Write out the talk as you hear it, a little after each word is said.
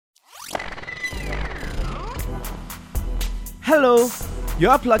Hello,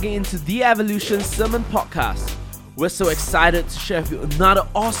 you're plugging into the Evolution Sermon Podcast. We're so excited to share with you another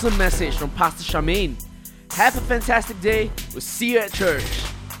awesome message from Pastor Charmaine. Have a fantastic day. We'll see you at church.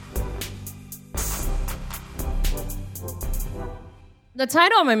 The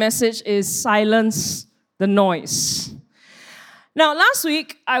title of my message is Silence the Noise. Now, last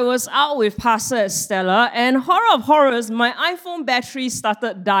week, I was out with Pastor Estella, and horror of horrors, my iPhone battery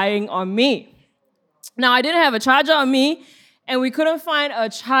started dying on me. Now, I didn't have a charger on me, and we couldn't find a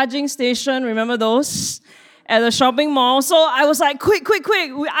charging station, remember those, at the shopping mall. So I was like, quick.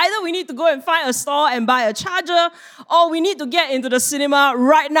 Either we need to go and find a store and buy a charger, or we need to get into the cinema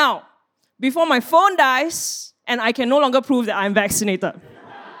right now, before my phone dies, and I can no longer prove that I'm vaccinated.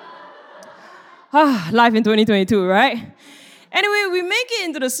 Life in 2022, right? Anyway, we make it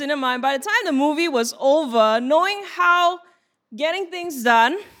into the cinema, and by the time the movie was over, knowing how getting things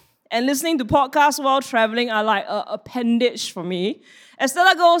done and listening to podcasts while traveling are like an appendage for me,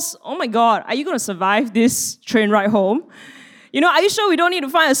 Estella goes, "Oh my God, are you going to survive this train ride home? Are you sure we don't need to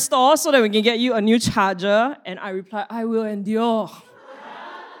find a store so that we can get you a new charger?" And I replied, "I will endure."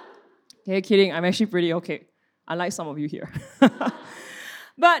 Okay, kidding, I'm actually pretty okay, unlike some of you here.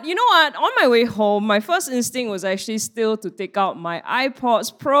 But you know what? On my way home, my first instinct was actually still to take out my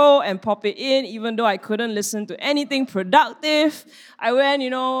iPods Pro and pop it in, even though I couldn't listen to anything productive. I went,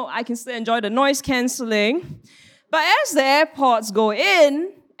 I can still enjoy the noise cancelling. But as the AirPods go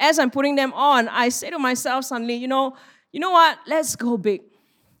in, as I'm putting them on, I say to myself suddenly, you know what? Let's go big.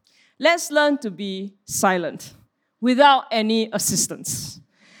 Let's learn to be silent without any assistance.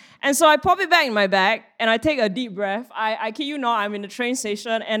 And so I pop it back in my bag, and I take a deep breath. I kid you not, I'm in the train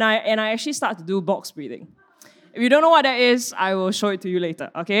station, and I actually start to do box breathing. If you don't know what that is, I will show it to you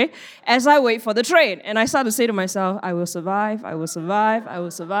later, okay? As I wait for the train, and I start to say to myself, I will survive.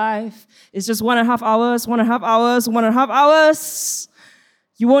 It's just 1.5 hours.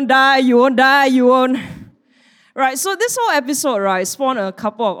 You won't die. Right, so this whole episode, right, spawned a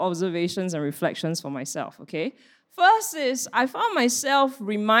couple of observations and reflections for myself, okay? First is, I found myself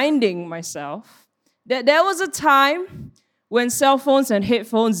reminding myself that there was a time when cell phones and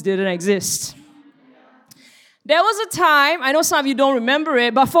headphones didn't exist. There was a time, I know some of you don't remember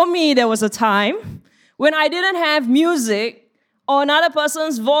it, but for me, there was a time when I didn't have music or another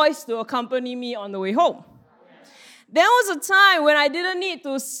person's voice to accompany me on the way home. There was a time when I didn't need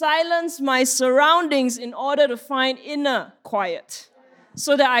to silence my surroundings in order to find inner quiet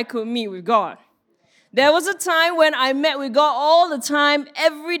so that I could meet with God. There was a time when I met with God all the time,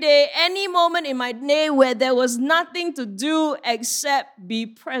 every day, any moment in my day where there was nothing to do except be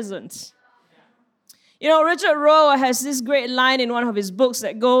present. Richard Rohr has this great line in one of his books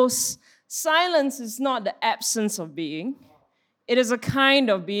that goes, "Silence is not the absence of being, it is a kind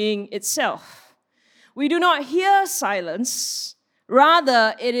of being itself. We do not hear silence,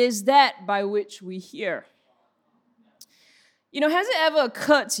 rather it is that by which we hear." Has it ever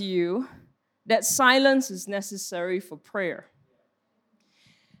occurred to you that silence is necessary for prayer?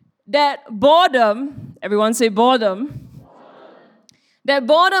 That boredom, everyone say boredom, that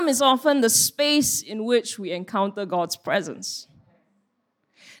boredom is often the space in which we encounter God's presence.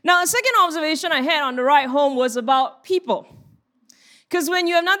 Now, a second observation I had on the ride home was about people. Because when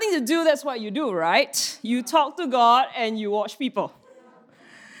you have nothing to do, that's what you do, right? You talk to God and you watch people.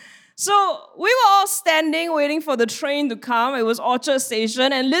 So we were all standing waiting for the train to come. It was Orchard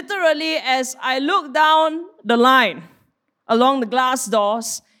Station, and literally as I looked down the line along the glass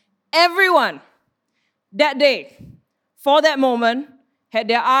doors, everyone that day, for that moment, had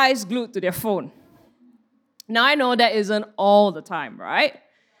their eyes glued to their phone. Now I know that isn't all the time, right?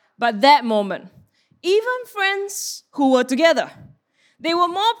 But that moment, even friends who were together, they were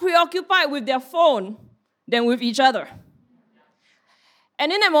more preoccupied with their phone than with each other.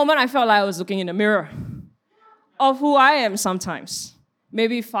 And in that moment, I felt like I was looking in the mirror of who I am sometimes,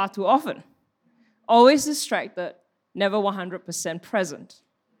 maybe far too often. Always distracted, never 100% present.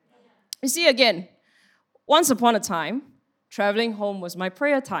 You see, again, once upon a time, traveling home was my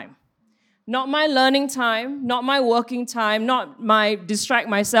prayer time. Not my learning time, not my working time, not my distract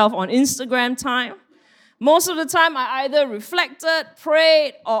myself on Instagram time. Most of the time, I either reflected,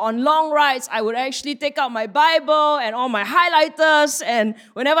 prayed, or on long rides, I would actually take out my Bible and all my highlighters, and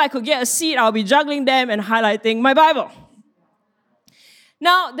whenever I could get a seat, I'll be juggling them and highlighting my Bible.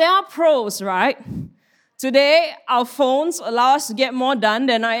 Now, there are pros, right? Today, our phones allow us to get more done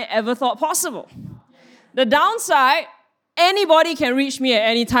than I ever thought possible. The downside, anybody can reach me at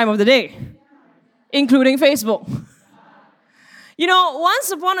any time of the day, including Facebook. Once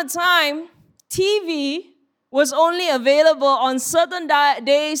upon a time, TV was only available on certain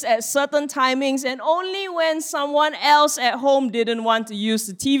days at certain timings and only when someone else at home didn't want to use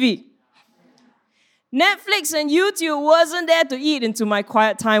the TV. Netflix and YouTube wasn't there to eat into my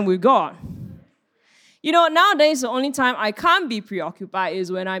quiet time with God. Nowadays the only time I can't be preoccupied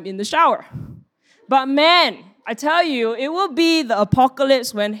is when I'm in the shower. But man, I tell you, it will be the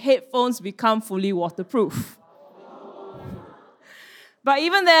apocalypse when headphones become fully waterproof. But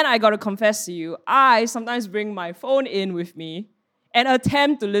even then, I gotta confess to you, I sometimes bring my phone in with me and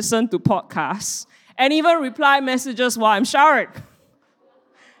attempt to listen to podcasts and even reply messages while I'm showering.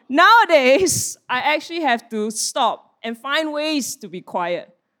 Nowadays, I actually have to stop and find ways to be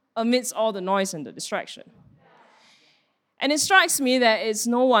quiet amidst all the noise and the distraction. And it strikes me that it's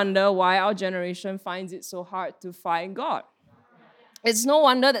no wonder why our generation finds it so hard to find God. It's no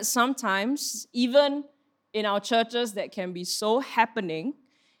wonder that sometimes, even in our churches that can be so happening,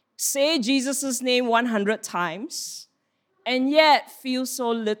 say Jesus' name 100 times, and yet feel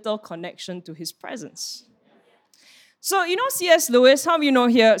so little connection to his presence. So, C.S. Lewis? How of you know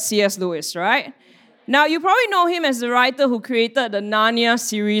here C.S. Lewis, right? Now, you probably know him as the writer who created the Narnia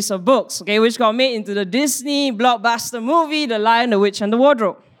series of books, okay, which got made into the Disney blockbuster movie, The Lion, the Witch, and the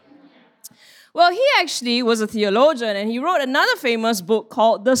Wardrobe. Well, he actually was a theologian, and he wrote another famous book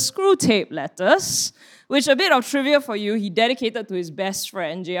called The Screwtape Letters, which, a bit of trivia for you, he dedicated to his best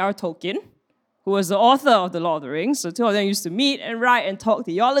friend, J.R. Tolkien, who was the author of The Lord of the Rings. So two of them used to meet and write and talk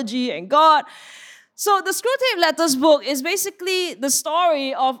theology and God. So the Screwtape Letters book is basically the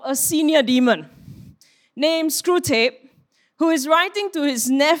story of a senior demon named Screwtape, who is writing to his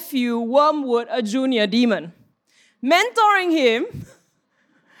nephew, Wormwood, a junior demon, mentoring him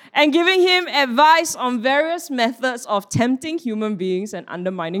and giving him advice on various methods of tempting human beings and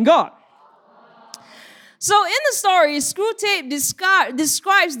undermining God. So in the story, Screwtape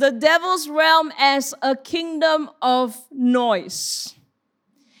describes the devil's realm as a kingdom of noise.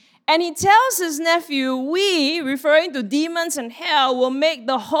 And he tells his nephew, we, referring to demons and hell, will make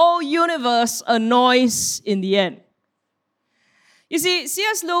the whole universe a noise in the end. You see,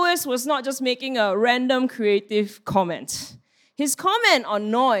 C.S. Lewis was not just making a random creative comment. His comment on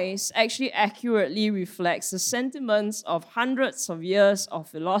noise actually accurately reflects the sentiments of hundreds of years of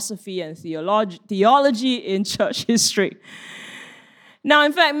philosophy and theology in church history. Now,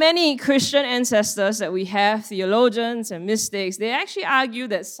 in fact, many Christian ancestors that we have, theologians and mystics, they actually argue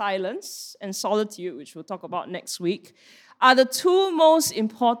that silence and solitude, which we'll talk about next week, are the two most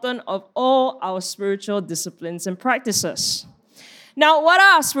important of all our spiritual disciplines and practices. Now, what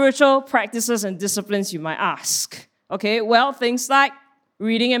are spiritual practices and disciplines, you might ask? Okay, well, things like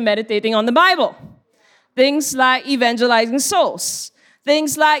reading and meditating on the Bible, things like evangelizing souls,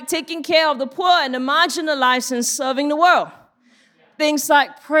 things like taking care of the poor and the marginalized and serving the world, things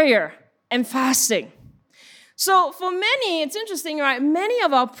like prayer and fasting. So for many, it's interesting, right? Many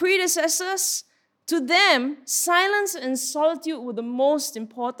of our predecessors, to them, silence and solitude were the most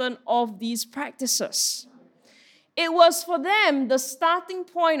important of these practices. It was for them the starting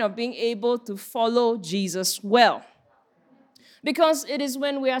point of being able to follow Jesus well. Because it is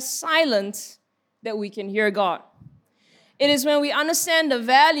when we are silent that we can hear God. It is when we understand the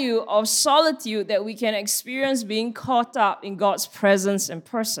value of solitude that we can experience being caught up in God's presence and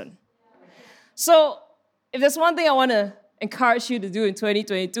person. So, if there's one thing I want to encourage you to do in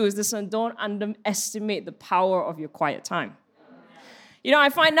 2022 is this: don't underestimate the power of your quiet time. I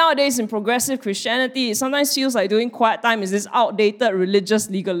find nowadays in progressive Christianity, it sometimes feels like doing quiet time is this outdated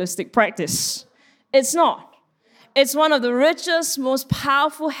religious legalistic practice. It's not. It's one of the richest, most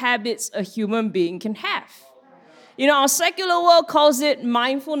powerful habits a human being can have. Our secular world calls it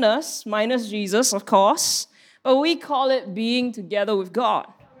mindfulness, minus Jesus, of course, but we call it being together with God.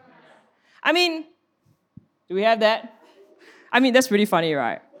 Do we have that? That's pretty funny,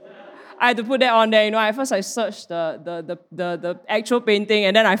 right? I had to put that on there. At first I searched the actual painting,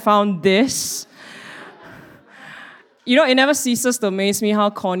 and then I found this. It never ceases to amaze me how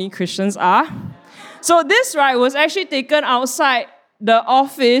corny Christians are. So this, right, was actually taken outside the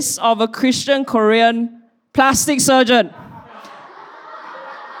office of a Christian Korean plastic surgeon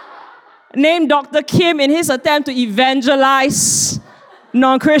named Dr. Kim in his attempt to evangelize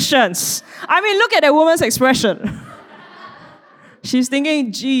non-Christians. Look at that woman's expression. She's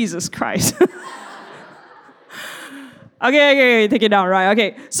thinking, Jesus Christ. Okay, take it down, right?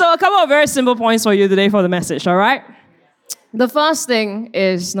 Okay, so a couple of very simple points for you today for the message, all right? The first thing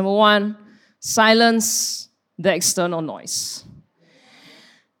is, number one, silence the external noise.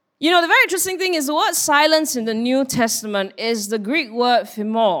 The very interesting thing is the word silence in the New Testament is the Greek word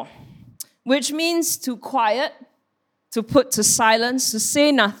phimor, which means to quiet, to put to silence, to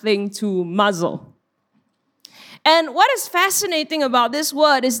say nothing, to muzzle. And what is fascinating about this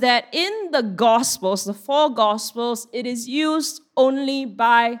word is that in the Gospels, the 4 Gospels, it is used only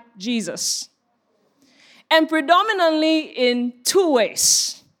by Jesus. And predominantly in 2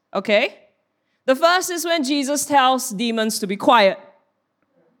 ways, okay? The first is when Jesus tells demons to be quiet.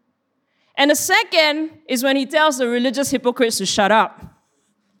 And the second is when he tells the religious hypocrites to shut up.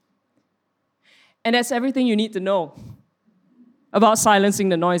 And that's everything you need to know about silencing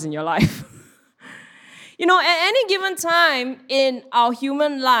the noise in your life. You know, at any given time in our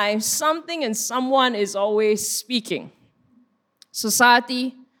human lives, something and someone is always speaking.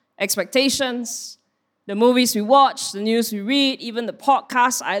 Society, expectations, the movies we watch, the news we read, even the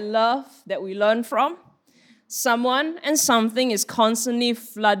podcasts I love that we learn from. Someone and something is constantly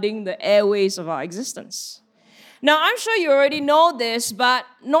flooding the airways of our existence. Now, I'm sure you already know this, but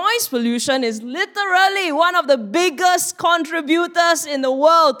noise pollution is literally one of the biggest contributors in the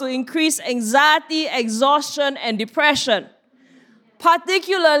world to increased anxiety, exhaustion, and depression,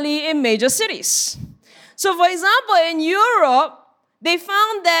 particularly in major cities. So, for example, in Europe, they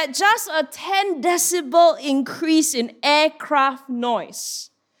found that just a 10 decibel increase in aircraft noise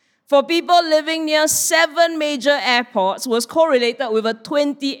for people living near 7 major airports was correlated with a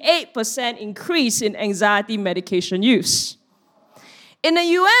 28% increase in anxiety medication use. In the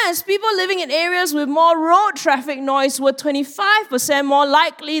US, people living in areas with more road traffic noise were 25% more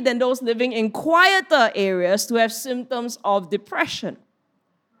likely than those living in quieter areas to have symptoms of depression.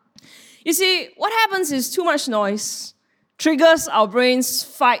 You see, what happens is too much noise triggers our brain's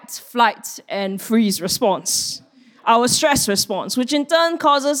fight, flight, and freeze response. Our stress response, which in turn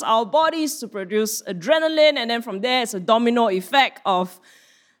causes our bodies to produce adrenaline, and then from there it's a domino effect of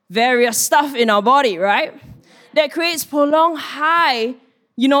various stuff in our body, right? That creates prolonged high,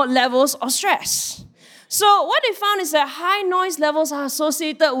 levels of stress. So what they found is that high noise levels are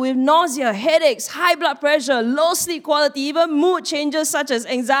associated with nausea, headaches, high blood pressure, low sleep quality, even mood changes such as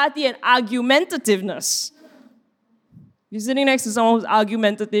anxiety and argumentativeness. You're sitting next to someone who's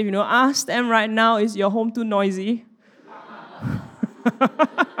argumentative, ask them right now, is your home too noisy?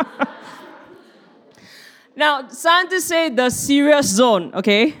 Now, scientists say the serious zone,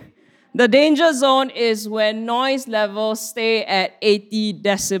 okay? The danger zone is when noise levels stay at 80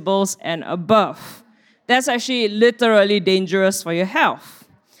 decibels and above. That's actually literally dangerous for your health.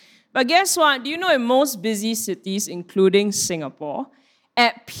 But guess what? Do you know in most busy cities, including Singapore,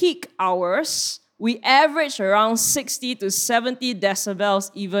 at peak hours, we average around 60 to 70 decibels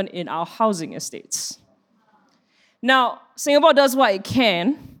even in our housing estates. Now, Singapore does what it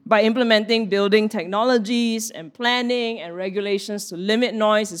can by implementing building technologies and planning and regulations to limit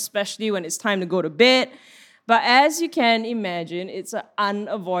noise, especially when it's time to go to bed. But as you can imagine, it's an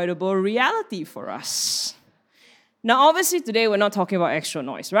unavoidable reality for us. Now, obviously, today we're not talking about extra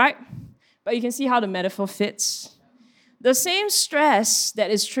noise, right? But you can see how the metaphor fits. The same stress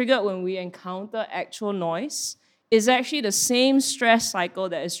that is triggered when we encounter actual noise is actually the same stress cycle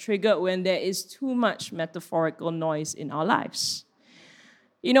that is triggered when there is too much metaphorical noise in our lives.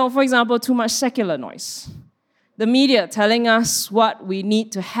 For example, too much secular noise. The media telling us what we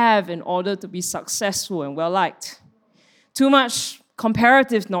need to have in order to be successful and well-liked. Too much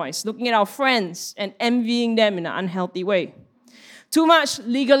comparative noise, looking at our friends and envying them in an unhealthy way. Too much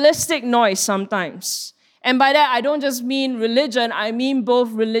legalistic noise sometimes. And by that, I don't just mean religion, I mean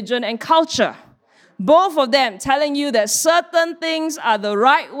both religion and culture. Both of them telling you that certain things are the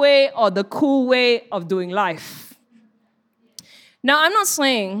right way or the cool way of doing life. Now, I'm not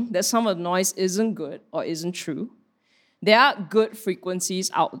saying that some of the noise isn't good or isn't true. There are good frequencies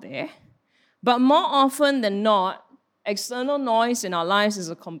out there. But more often than not, external noise in our lives is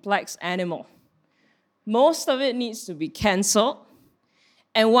a complex animal. Most of it needs to be cancelled,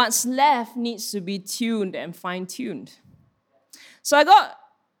 and what's left needs to be tuned and fine-tuned. So I got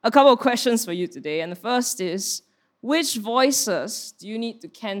a couple of questions for you today, and the first is, which voices do you need to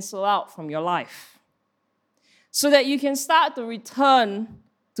cancel out from your life so that you can start to return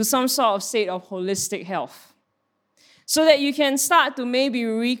to some sort of state of holistic health, so that you can start to maybe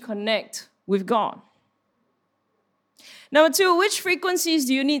reconnect with God? Number 2, which frequencies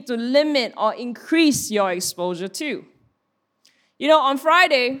do you need to limit or increase your exposure to? On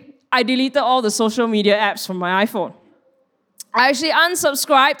Friday, I deleted all the social media apps from my iPhone. I actually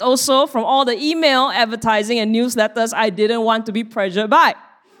unsubscribed also from all the email, advertising, and newsletters I didn't want to be pressured by.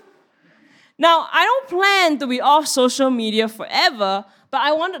 Now, I don't plan to be off social media forever, but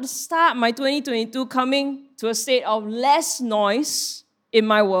I wanted to start my 2022 coming to a state of less noise in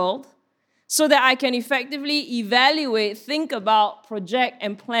my world so that I can effectively evaluate, think about, project,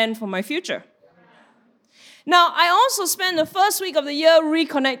 and plan for my future. Now, I also spent the first week of the year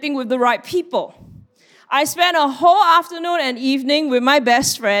reconnecting with the right people. I spent a whole afternoon and evening with my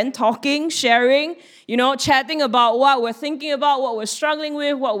best friend talking, sharing, chatting about what we're thinking about, what we're struggling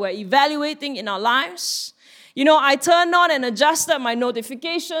with, what we're evaluating in our lives. I turned on and adjusted my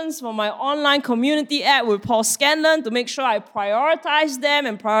notifications for my online community app with Paul Scanlon to make sure I prioritize them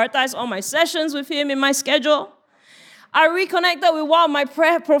and prioritize all my sessions with him in my schedule. I reconnected with one of my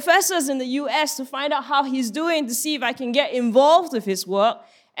professors in the US to find out how he's doing, to see if I can get involved with his work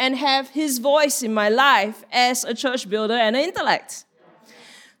and have his voice in my life as a church builder and an intellect.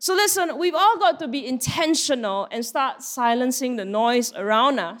 So listen, we've all got to be intentional and start silencing the noise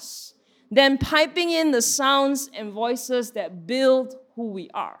around us, then piping in the sounds and voices that build who we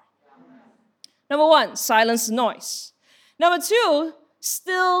are. Number one, silence the noise. Number two,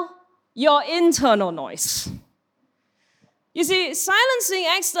 still your internal noise. You see, silencing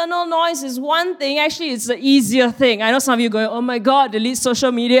external noise is one thing. Actually, it's the easier thing. I know some of you going, oh my God, delete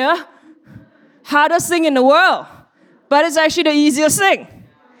social media. Hardest thing in the world. But it's actually the easiest thing.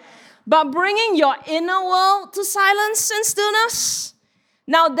 But bringing your inner world to silence and stillness,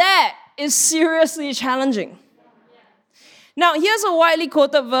 now that is seriously challenging. Now, here's a widely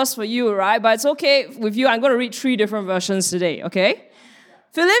quoted verse for you, right? But it's okay with you. I'm going to read 3 different versions today, okay?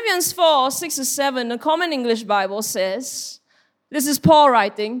 Philippians 4, 6-7, the Common English Bible says, this is Paul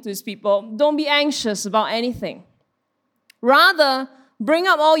writing to his people, don't be anxious about anything. Rather, bring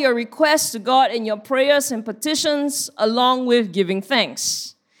up all your requests to God in your prayers and petitions along with giving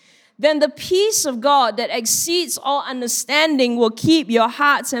thanks. Then the peace of God that exceeds all understanding will keep your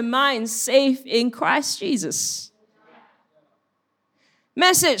hearts and minds safe in Christ Jesus.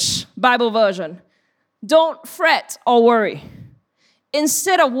 Message Bible version. Don't fret or worry.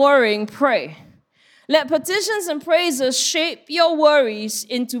 Instead of worrying, pray. Let petitions and praises shape your worries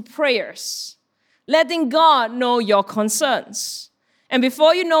into prayers, letting God know your concerns. And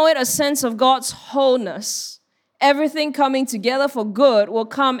before you know it, a sense of God's wholeness, everything coming together for good, will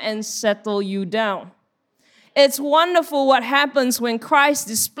come and settle you down. It's wonderful what happens when Christ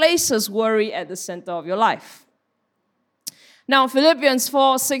displaces worry at the center of your life. Now, Philippians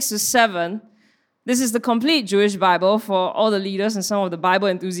 4, 6-7, this is the complete Jewish Bible for all the leaders and some of the Bible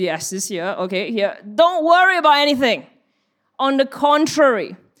enthusiasts here. Okay, here. Don't worry about anything. On the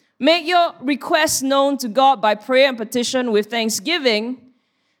contrary, make your requests known to God by prayer and petition with thanksgiving.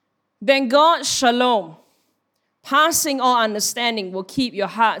 Then God's shalom, passing all understanding, will keep your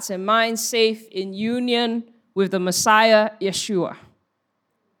hearts and minds safe in union with the Messiah, Yeshua.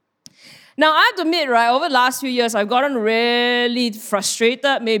 Now, I have to admit, right, over the last few years, I've gotten really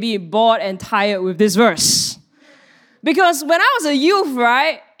frustrated, maybe bored and tired with this verse. Because when I was a youth,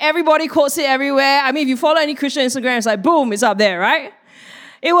 right, everybody quotes it everywhere. I mean, if you follow any Christian Instagram, it's like, boom, it's up there, right?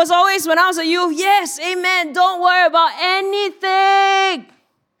 It was always, when I was a youth, yes, amen, don't worry about anything.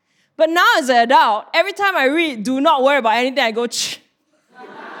 But now as an adult, every time I read, do not worry about anything, I go,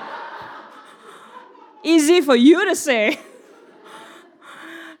 easy for you to say.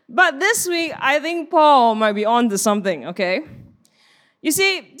 But this week, I think Paul might be on to something, okay? You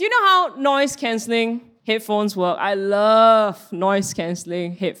see, do you know how noise-canceling headphones work? I love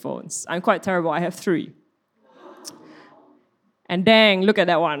noise-canceling headphones. I'm quite terrible. I have 3. And dang, look at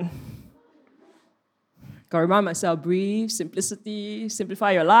that one. Gotta remind myself, breathe, simplicity,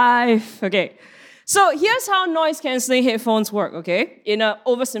 simplify your life. Okay, so here's how noise-canceling headphones work, okay? In an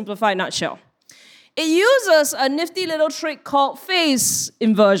oversimplified nutshell. It uses a nifty little trick called phase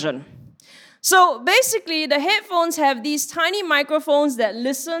inversion. So basically, the headphones have these tiny microphones that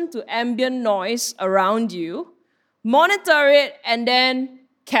listen to ambient noise around you, monitor it, and then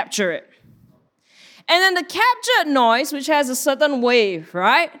capture it. And then the captured noise, which has a certain wave,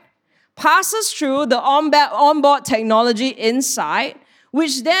 right, passes through the onboard technology inside,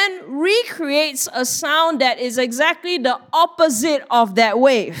 which then recreates a sound that is exactly the opposite of that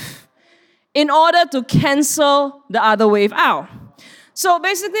wave, in order to cancel the other wave out. So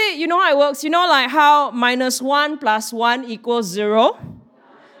basically, you know how it works? You know like how -1 + 1 = 0?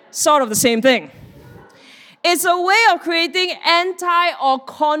 Sort of the same thing. It's a way of creating anti or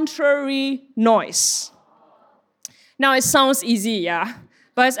contrary noise. Now it sounds easy, yeah?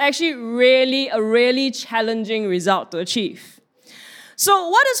 But it's actually a really challenging result to achieve. So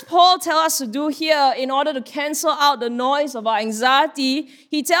what does Paul tell us to do here in order to cancel out the noise of our anxiety?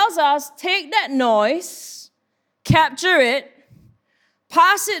 He tells us, take that noise, capture it,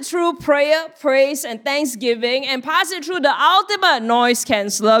 pass it through prayer, praise, and thanksgiving, and pass it through the ultimate noise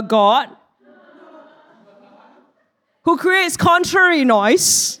canceller, God, who creates contrary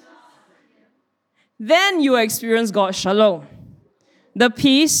noise. Then you experience God's shalom, the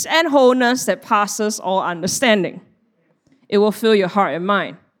peace and wholeness that passes all understanding. It will fill your heart and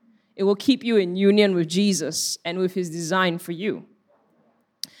mind. It will keep you in union with Jesus and with His design for you.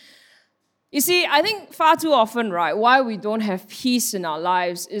 You see, I think far too often, right, why we don't have peace in our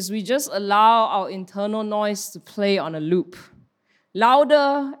lives is we just allow our internal noise to play on a loop.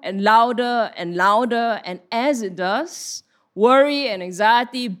 Louder and louder and louder, and as it does, worry and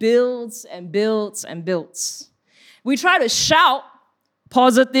anxiety builds and builds and builds. We try to shout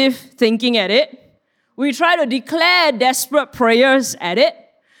positive thinking at it. We try to declare desperate prayers at it.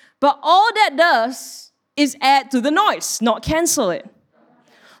 But all that does is add to the noise, not cancel it.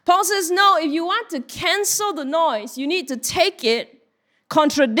 Paul says, no, if you want to cancel the noise, you need to take it,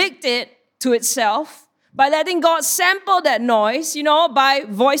 contradict it to itself by letting God sample that noise, by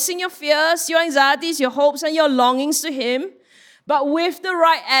voicing your fears, your anxieties, your hopes, and your longings to Him, but with the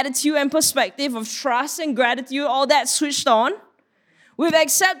right attitude and perspective of trust and gratitude, all that switched on, with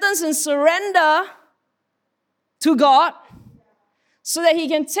acceptance and surrender to God, so that He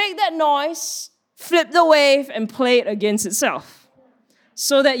can take that noise, flip the wave, and play it against itself,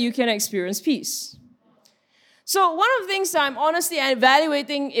 so that you can experience peace. So one of the things that I'm honestly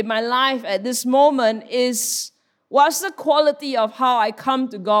evaluating in my life at this moment is, what's the quality of how I come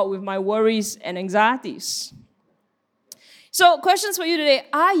to God with my worries and anxieties? So questions for you today: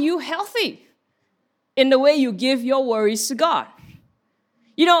 are you healthy in the way you give your worries to God?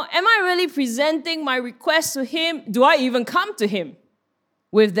 Am I really presenting my requests to Him? Do I even come to Him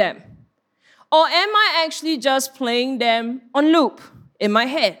with them? Or am I actually just playing them on loop in my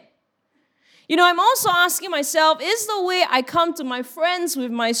head? I'm also asking myself, is the way I come to my friends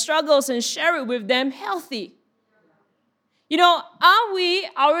with my struggles and share it with them healthy? Are we,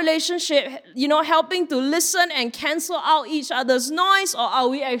 our relationship, helping to listen and cancel out each other's noise, or are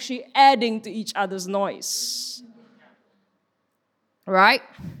we actually adding to each other's noise? Right?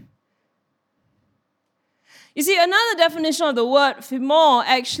 You see, another definition of the word phimo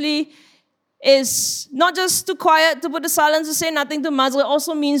actually is not just to quiet, to put the silence, to say nothing, to muzzle. It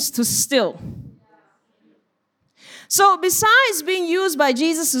also means to still. So besides being used by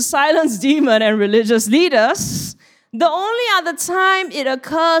Jesus to silence demons and religious leaders, the only other time it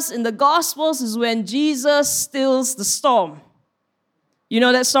occurs in the Gospels is when Jesus stills the storm. You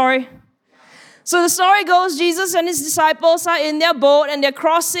know that story? So the story goes, Jesus and His disciples are in their boat and they're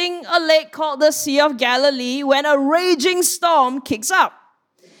crossing a lake called the Sea of Galilee when a raging storm kicks up.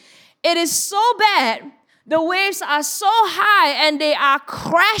 It is so bad, the waves are so high and they are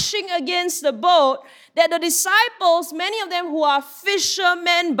crashing against the boat that the disciples, many of them who are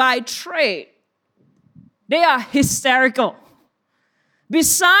fishermen by trade, they are hysterical,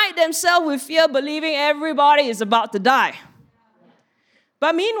 beside themselves with fear, believing everybody is about to die.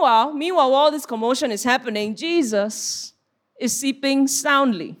 But meanwhile, while this commotion is happening, Jesus is sleeping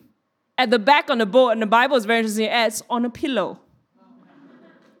soundly at the back on the boat, and the Bible is very interesting, it adds, on a pillow.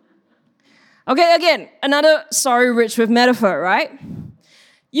 Okay, again, another story rich with metaphor, right?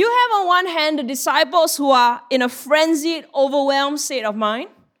 You have on one hand the disciples who are in a frenzied, overwhelmed state of mind.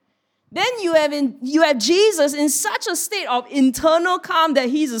 Then you have Jesus in such a state of internal calm that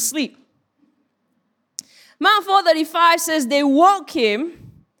He's asleep. Mark 4:35 says they woke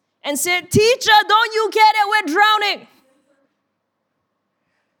Him and said, "Teacher, don't you care that we're drowning?"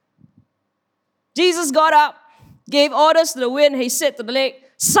 Jesus got up, gave orders to the wind. He said to the lake,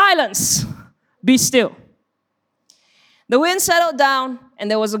 "Silence, be still." The wind settled down and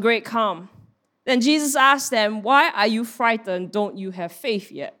there was a great calm. Then Jesus asked them, "Why are you frightened? Don't you have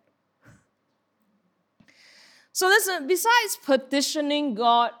faith yet?" So listen, besides petitioning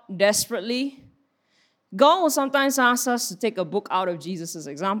God desperately, God will sometimes ask us to take a book out of Jesus'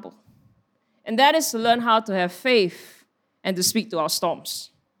 example. And that is to learn how to have faith and to speak to our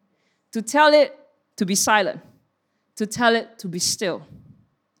storms. To tell it to be silent. To tell it to be still.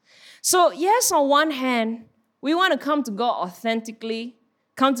 So yes, on one hand, we want to come to God authentically,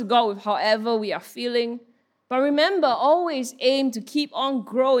 come to God with however we are feeling. But remember, always aim to keep on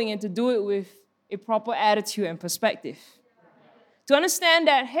growing and to do it with a proper attitude and perspective. To understand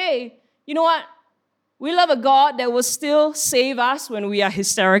that, hey, you know what? We love a God that will still save us when we are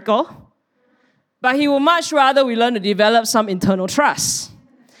hysterical, but He will much rather we learn to develop some internal trust.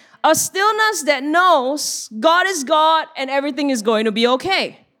 A stillness that knows God is God and everything is going to be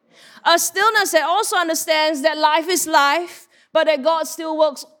okay. A stillness that also understands that life is life, but that God still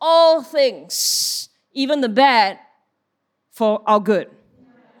works all things, even the bad, for our good.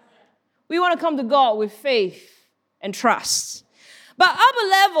 We want to come to God with faith and trust. But upper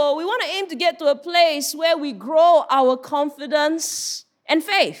level, we want to aim to get to a place where we grow our confidence and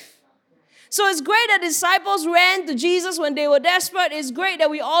faith. So it's great that disciples ran to Jesus when they were desperate. It's great that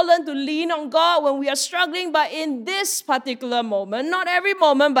we all learn to lean on God when we are struggling. But in this particular moment, not every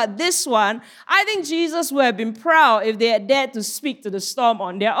moment, but this one, I think Jesus would have been proud if they had dared to speak to the storm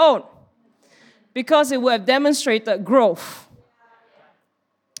on their own, because it would have demonstrated growth.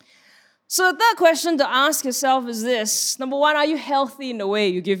 So the third question to ask yourself is this. Number one, are you healthy in the way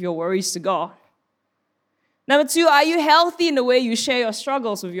you give your worries to God? Number two, are you healthy in the way you share your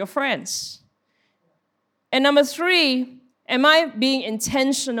struggles with your friends? And number three, am I being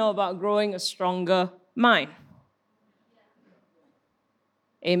intentional about growing a stronger mind?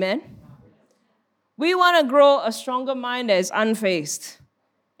 Amen? We want to grow a stronger mind that is unfazed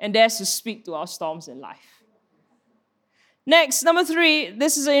and dares to speak to our storms in life. Next, number three,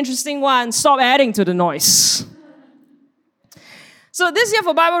 this is an interesting one. Stop adding to the noise. So this year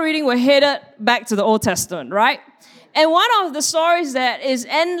for Bible reading, we're headed back to the Old Testament, right? And one of the stories that is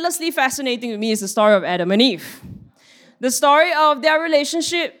endlessly fascinating to me is the story of Adam and Eve. The story of their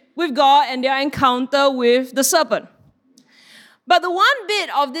relationship with God and their encounter with the serpent. But the one bit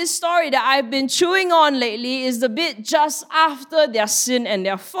of this story that I've been chewing on lately is the bit just after their sin and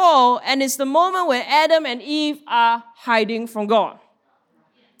their fall, and it's the moment when Adam and Eve are hiding from God.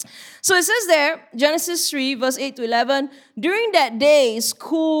 So it says there, Genesis 3, verse 8 to 11, during that day's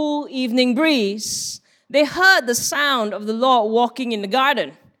cool evening breeze, they heard the sound of the Lord walking in the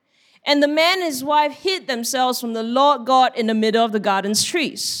garden. And the man and his wife hid themselves from the Lord God in the middle of the garden's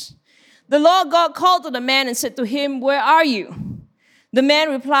trees. The Lord God called to the man and said to him, "Where are you?" The man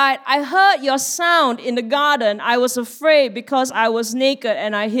replied, "I heard your sound in the garden. I was afraid because I was naked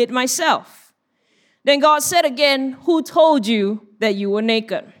and I hid myself." Then God said again, "Who told you that you were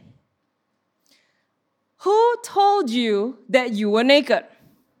naked?" Who told you that you were naked?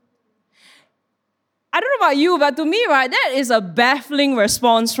 I don't know about you, but to me, right, that is a baffling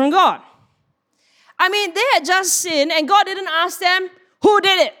response from God. I mean, they had just sinned and God didn't ask them, who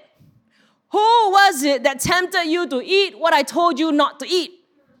did it? Who was it that tempted you to eat what I told you not to eat?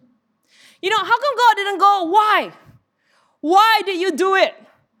 You know, how come God didn't go, why? Why did you do it?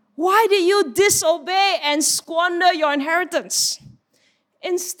 Why did you disobey and squander your inheritance?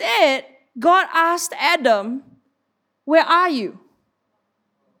 Instead, God asked Adam, "Where are you?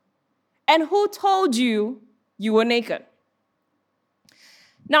 And who told you you were naked?"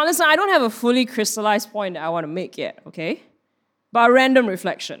 Now listen, I don't have a fully crystallized point that I want to make yet, okay? But a random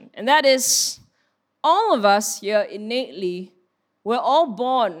reflection. And that is, all of us here innately, we're all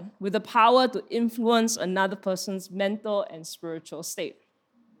born with the power to influence another person's mental and spiritual state.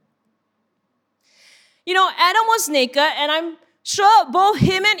 You know, Adam was naked, and I'm sure both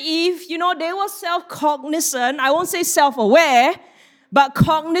him and Eve, you know, they were self-cognizant. I won't say self-aware, but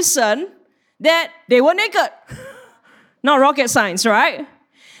cognizant that they were naked. Not rocket science, right?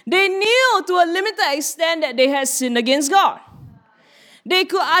 They knew to a limited extent that they had sinned against God. They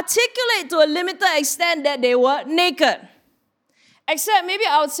could articulate to a limited extent that they were naked. Except maybe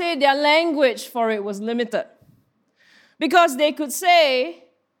I would say their language for it was limited. Because they could say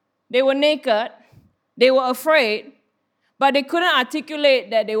they were naked, they were afraid, but they couldn't articulate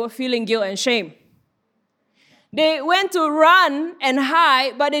that they were feeling guilt and shame. They went to run and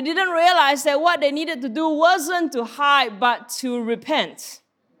hide, but they didn't realize that what they needed to do wasn't to hide, but to repent,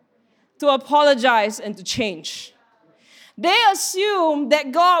 to apologize, and to change. They assumed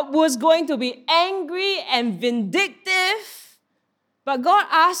that God was going to be angry and vindictive, but God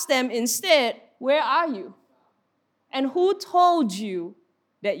asked them instead, "Where are you? And who told you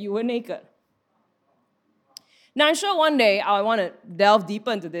that you were naked?" Now, I'm sure one day I want to delve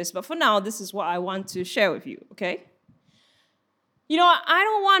deeper into this, but for now, this is what I want to share with you, okay? You know, I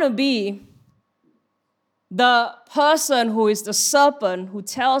don't want to be the person who is the serpent who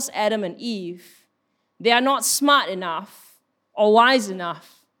tells Adam and Eve they are not smart enough or wise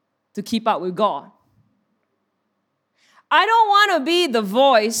enough to keep up with God. I don't want to be the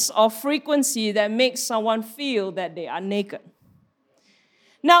voice or frequency that makes someone feel that they are naked.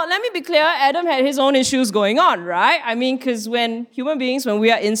 Now, let me be clear, Adam had his own issues going on, right? I mean, because when human beings, when we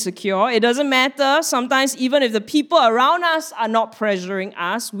are insecure, it doesn't matter. Sometimes even if the people around us are not pressuring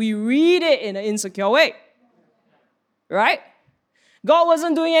us, we read it in an insecure way, right? God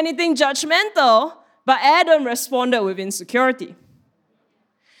wasn't doing anything judgmental, but Adam responded with insecurity.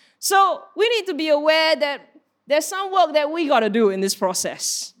 So we need to be aware that there's some work that we got to do in this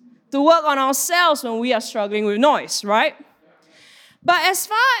process, to work on ourselves when we are struggling with noise, right? But as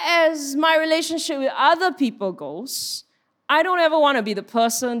far as my relationship with other people goes, I don't ever want to be the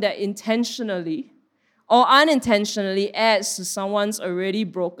person that intentionally or unintentionally adds to someone's already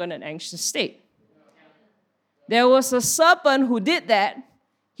broken and anxious state. There was a serpent who did that.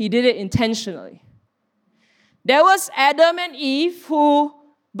 He did it intentionally. There was Adam and Eve who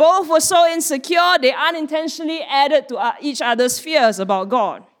both were so insecure, they unintentionally added to each other's fears about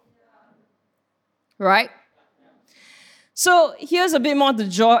God. Right? So here's a bit more to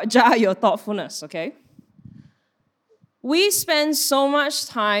jar your thoughtfulness, okay? We spend so much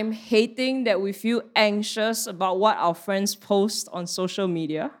time hating that we feel anxious about what our friends post on social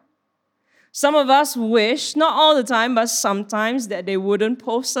media. Some of us wish, not all the time, but sometimes, that they wouldn't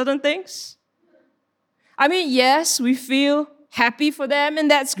post certain things. I mean, yes, we feel happy for them,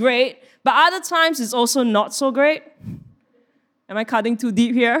 and that's great, but other times it's also not so great. Am I cutting too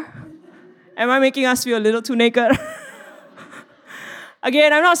deep here? Am I making us feel a little too naked?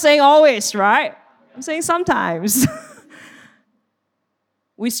 Again, I'm not saying always, right? I'm saying sometimes.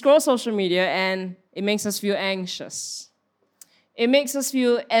 We scroll social media and it makes us feel anxious. It makes us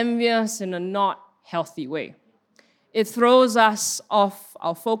feel envious in a not healthy way. It throws us off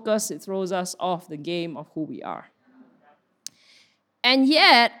our focus. It throws us off the game of who we are. And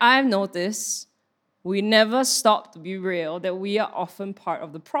yet, I've noticed we never stop to be real that we are often part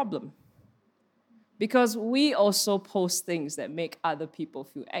of the problem. Because we also post things that make other people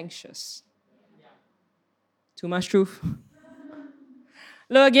feel anxious. Too much truth.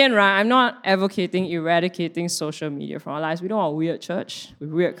 Look, again, right, I'm not advocating eradicating social media from our lives. We don't want a weird church with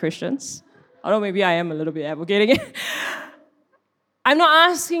weird Christians. Although maybe I am a little bit advocating it. I'm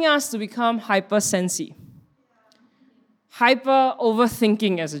not asking us to become hyper-sensy,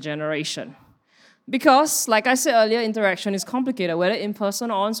 hyper-overthinking as a generation. Because, like I said earlier, interaction is complicated, whether in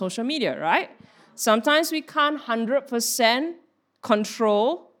person or on social media, right? Sometimes we can't 100%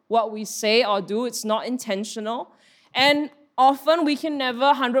 control what we say or do. It's not intentional. And often we can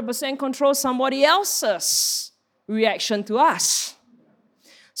never 100% control somebody else's reaction to us.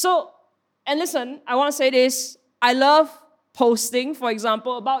 So, and listen, I want to say this. I love posting, for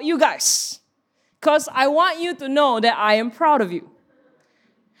example, about you guys. Because I want you to know that I am proud of you.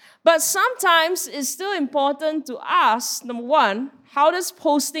 But sometimes it's still important to ask, number one, how does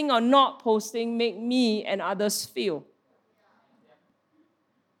posting or not posting make me and others feel?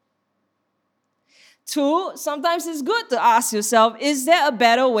 Two, sometimes it's good to ask yourself, is there a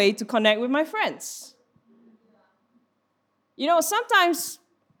better way to connect with my friends? You know, sometimes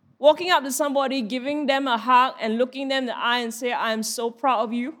walking up to somebody, giving them a hug and looking them in the eye and say, I am so proud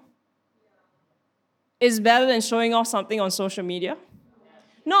of you, is better than showing off something on social media.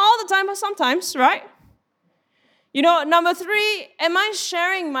 Not all the time, but sometimes, right? You know, number three, am I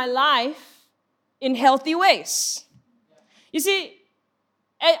sharing my life in healthy ways? You see,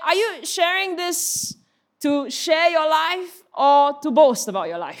 are you sharing this to share your life or to boast about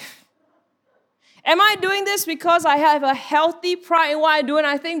your life? Am I doing this because I have a healthy pride in what I do and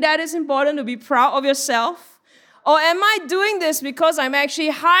I think that is important to be proud of yourself? Or am I doing this because I'm actually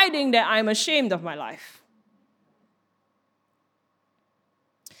hiding that I'm ashamed of my life?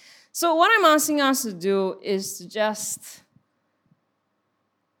 So what I'm asking us to do is to just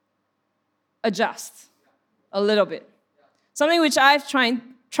adjust a little bit. Something which I've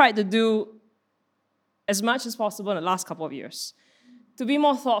tried to do as much as possible in the last couple of years. To be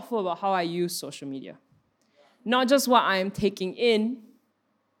more thoughtful about how I use social media. Not just what I am taking in,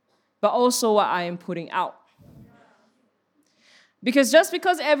 but also what I am putting out. Because just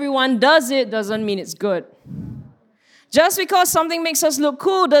because everyone does it doesn't mean it's good. Just because something makes us look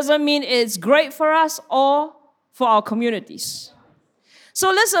cool doesn't mean it's great for us or for our communities. So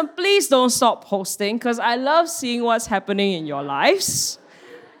listen, please don't stop posting because I love seeing what's happening in your lives.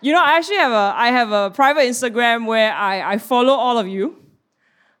 You know, I have a private Instagram where I follow all of you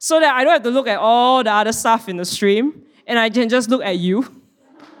so that I don't have to look at all the other stuff in the stream and I can just look at you.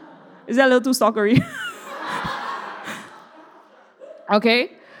 Is that a little too stalkery?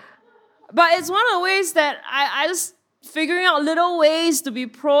 Okay? But it's one of the ways that I just figuring out little ways to be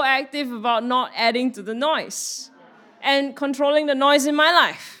proactive about not adding to the noise and controlling the noise in my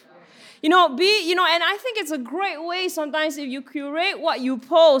life. And I think it's a great way sometimes if you curate what you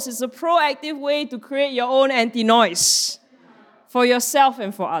post, it's a proactive way to create your own anti-noise for yourself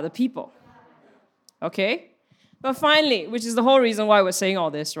and for other people. Okay? But finally, which is the whole reason why we're saying all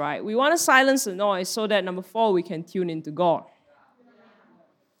this, right? We want to silence the noise so that, number 4, we can tune into God.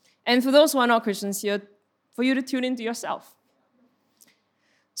 And for those who are not Christians here, for you to tune into yourself.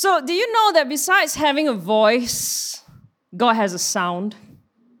 So, do you know that besides having a voice, God has a sound?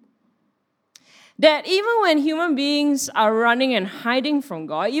 That even when human beings are running and hiding from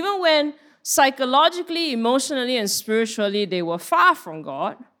God, even when psychologically, emotionally, and spiritually they were far from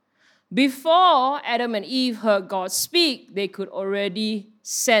God, before Adam and Eve heard God speak, they could already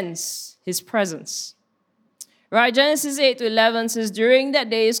sense His presence. Right? Genesis 8-11 says, during that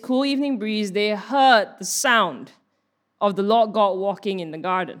day's cool evening breeze, they heard the sound of the Lord God walking in the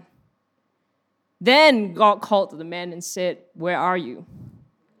garden. Then God called to the man and said, where are you?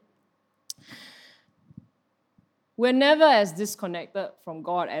 We're never as disconnected from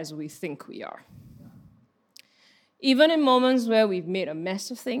God as we think we are. Even in moments where we've made a mess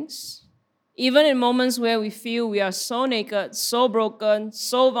of things, even in moments where we feel we are so naked, so broken,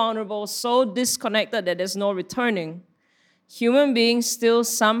 so vulnerable, so disconnected that there's no returning, human beings still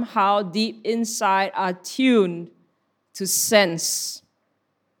somehow deep inside are tuned to sense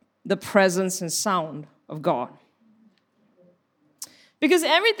the presence and sound of God. Because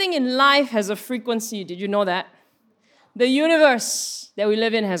everything in life has a frequency. Did you know that? The universe that we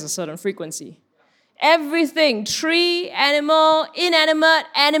live in has a certain frequency. Everything, tree, animal, inanimate,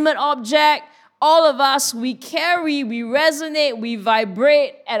 animate object, all of us, we carry, we resonate, we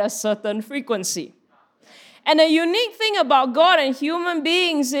vibrate at a certain frequency. And the unique thing about God and human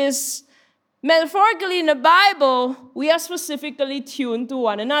beings is, metaphorically in the Bible, we are specifically tuned to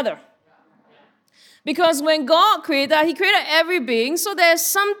one another. Because when God created, He created every being, so there's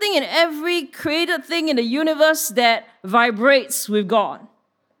something in every created thing in the universe that vibrates with God.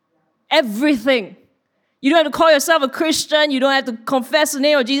 Everything. You don't have to call yourself a Christian. You don't have to confess the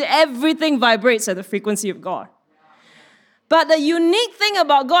name of Jesus. Everything vibrates at the frequency of God. But the unique thing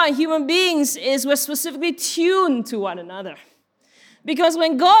about God and human beings is we're specifically tuned to one another. Because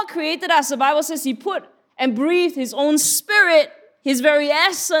when God created us, the Bible says He put and breathed His own spirit, His very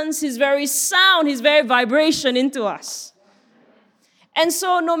essence, His very sound, His very vibration into us. And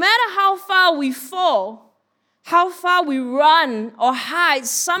so no matter how far we fall, how far we run or hide,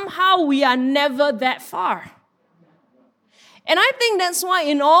 somehow we are never that far. And I think that's why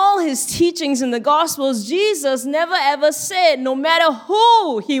in all His teachings in the Gospels, Jesus never ever said, no matter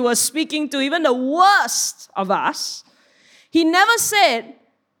who He was speaking to, even the worst of us, He never said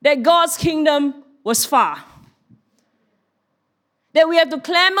that God's kingdom was far. That we have to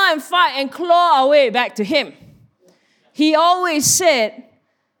clamor and fight and claw our way back to Him. He always said,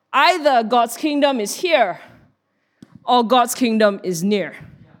 either God's kingdom is here or God's kingdom is near.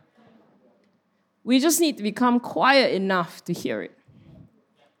 We just need to become quiet enough to hear it.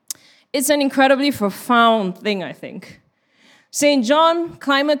 It's an incredibly profound thing, I think. St. John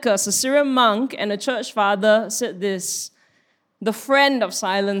Climacus, a Syrian monk and a church father, said this: the friend of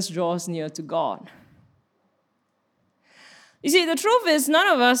silence draws near to God. You see, the truth is none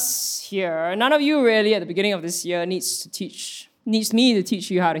of us here, none of you really at the beginning of this year needs me to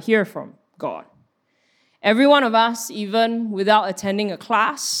teach you how to hear from God. Every one of us, even without attending a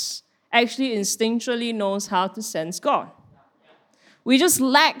class, actually instinctually knows how to sense God. We just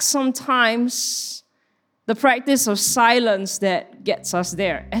lack sometimes the practice of silence that gets us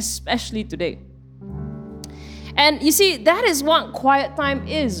there, especially today. And you see, that is what quiet time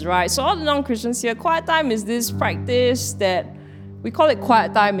is, right? So all the non-Christians here, quiet time is this practice that we call it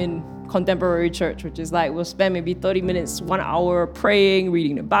quiet time in contemporary church, which is like we'll spend maybe 30 minutes, 1 hour praying,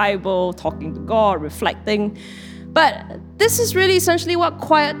 reading the Bible, talking to God, reflecting. But this is really essentially what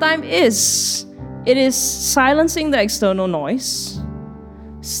quiet time is. It is silencing the external noise,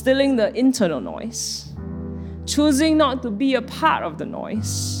 stilling the internal noise, choosing not to be a part of the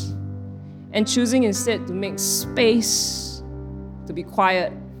noise, and choosing instead to make space to be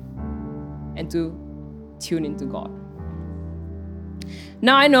quiet and to tune into God.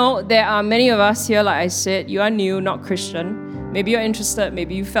 Now I know there are many of us here, like I said, you are new, not Christian. Maybe you're interested,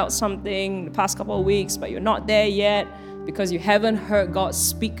 maybe you felt something the past couple of weeks, but you're not there yet because you haven't heard God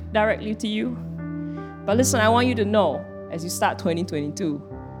speak directly to you. But listen, I want you to know, as you start 2022,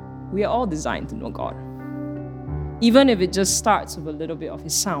 we are all designed to know God. Even if it just starts with a little bit of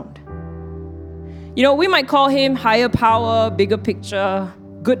His sound. You know, we might call Him higher power, bigger picture,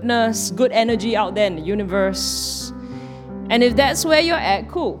 goodness, good energy out there in the universe. And if that's where you're at,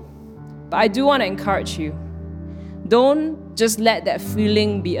 cool. But I do want to encourage you. Don't just let that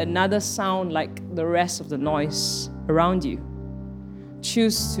feeling be another sound like the rest of the noise around you.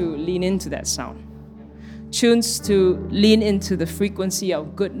 Choose to lean into that sound. Choose to lean into the frequency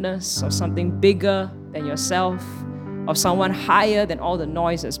of goodness, of something bigger than yourself, of someone higher than all the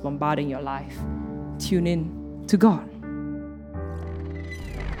noise that's bombarding your life. Tune in to God.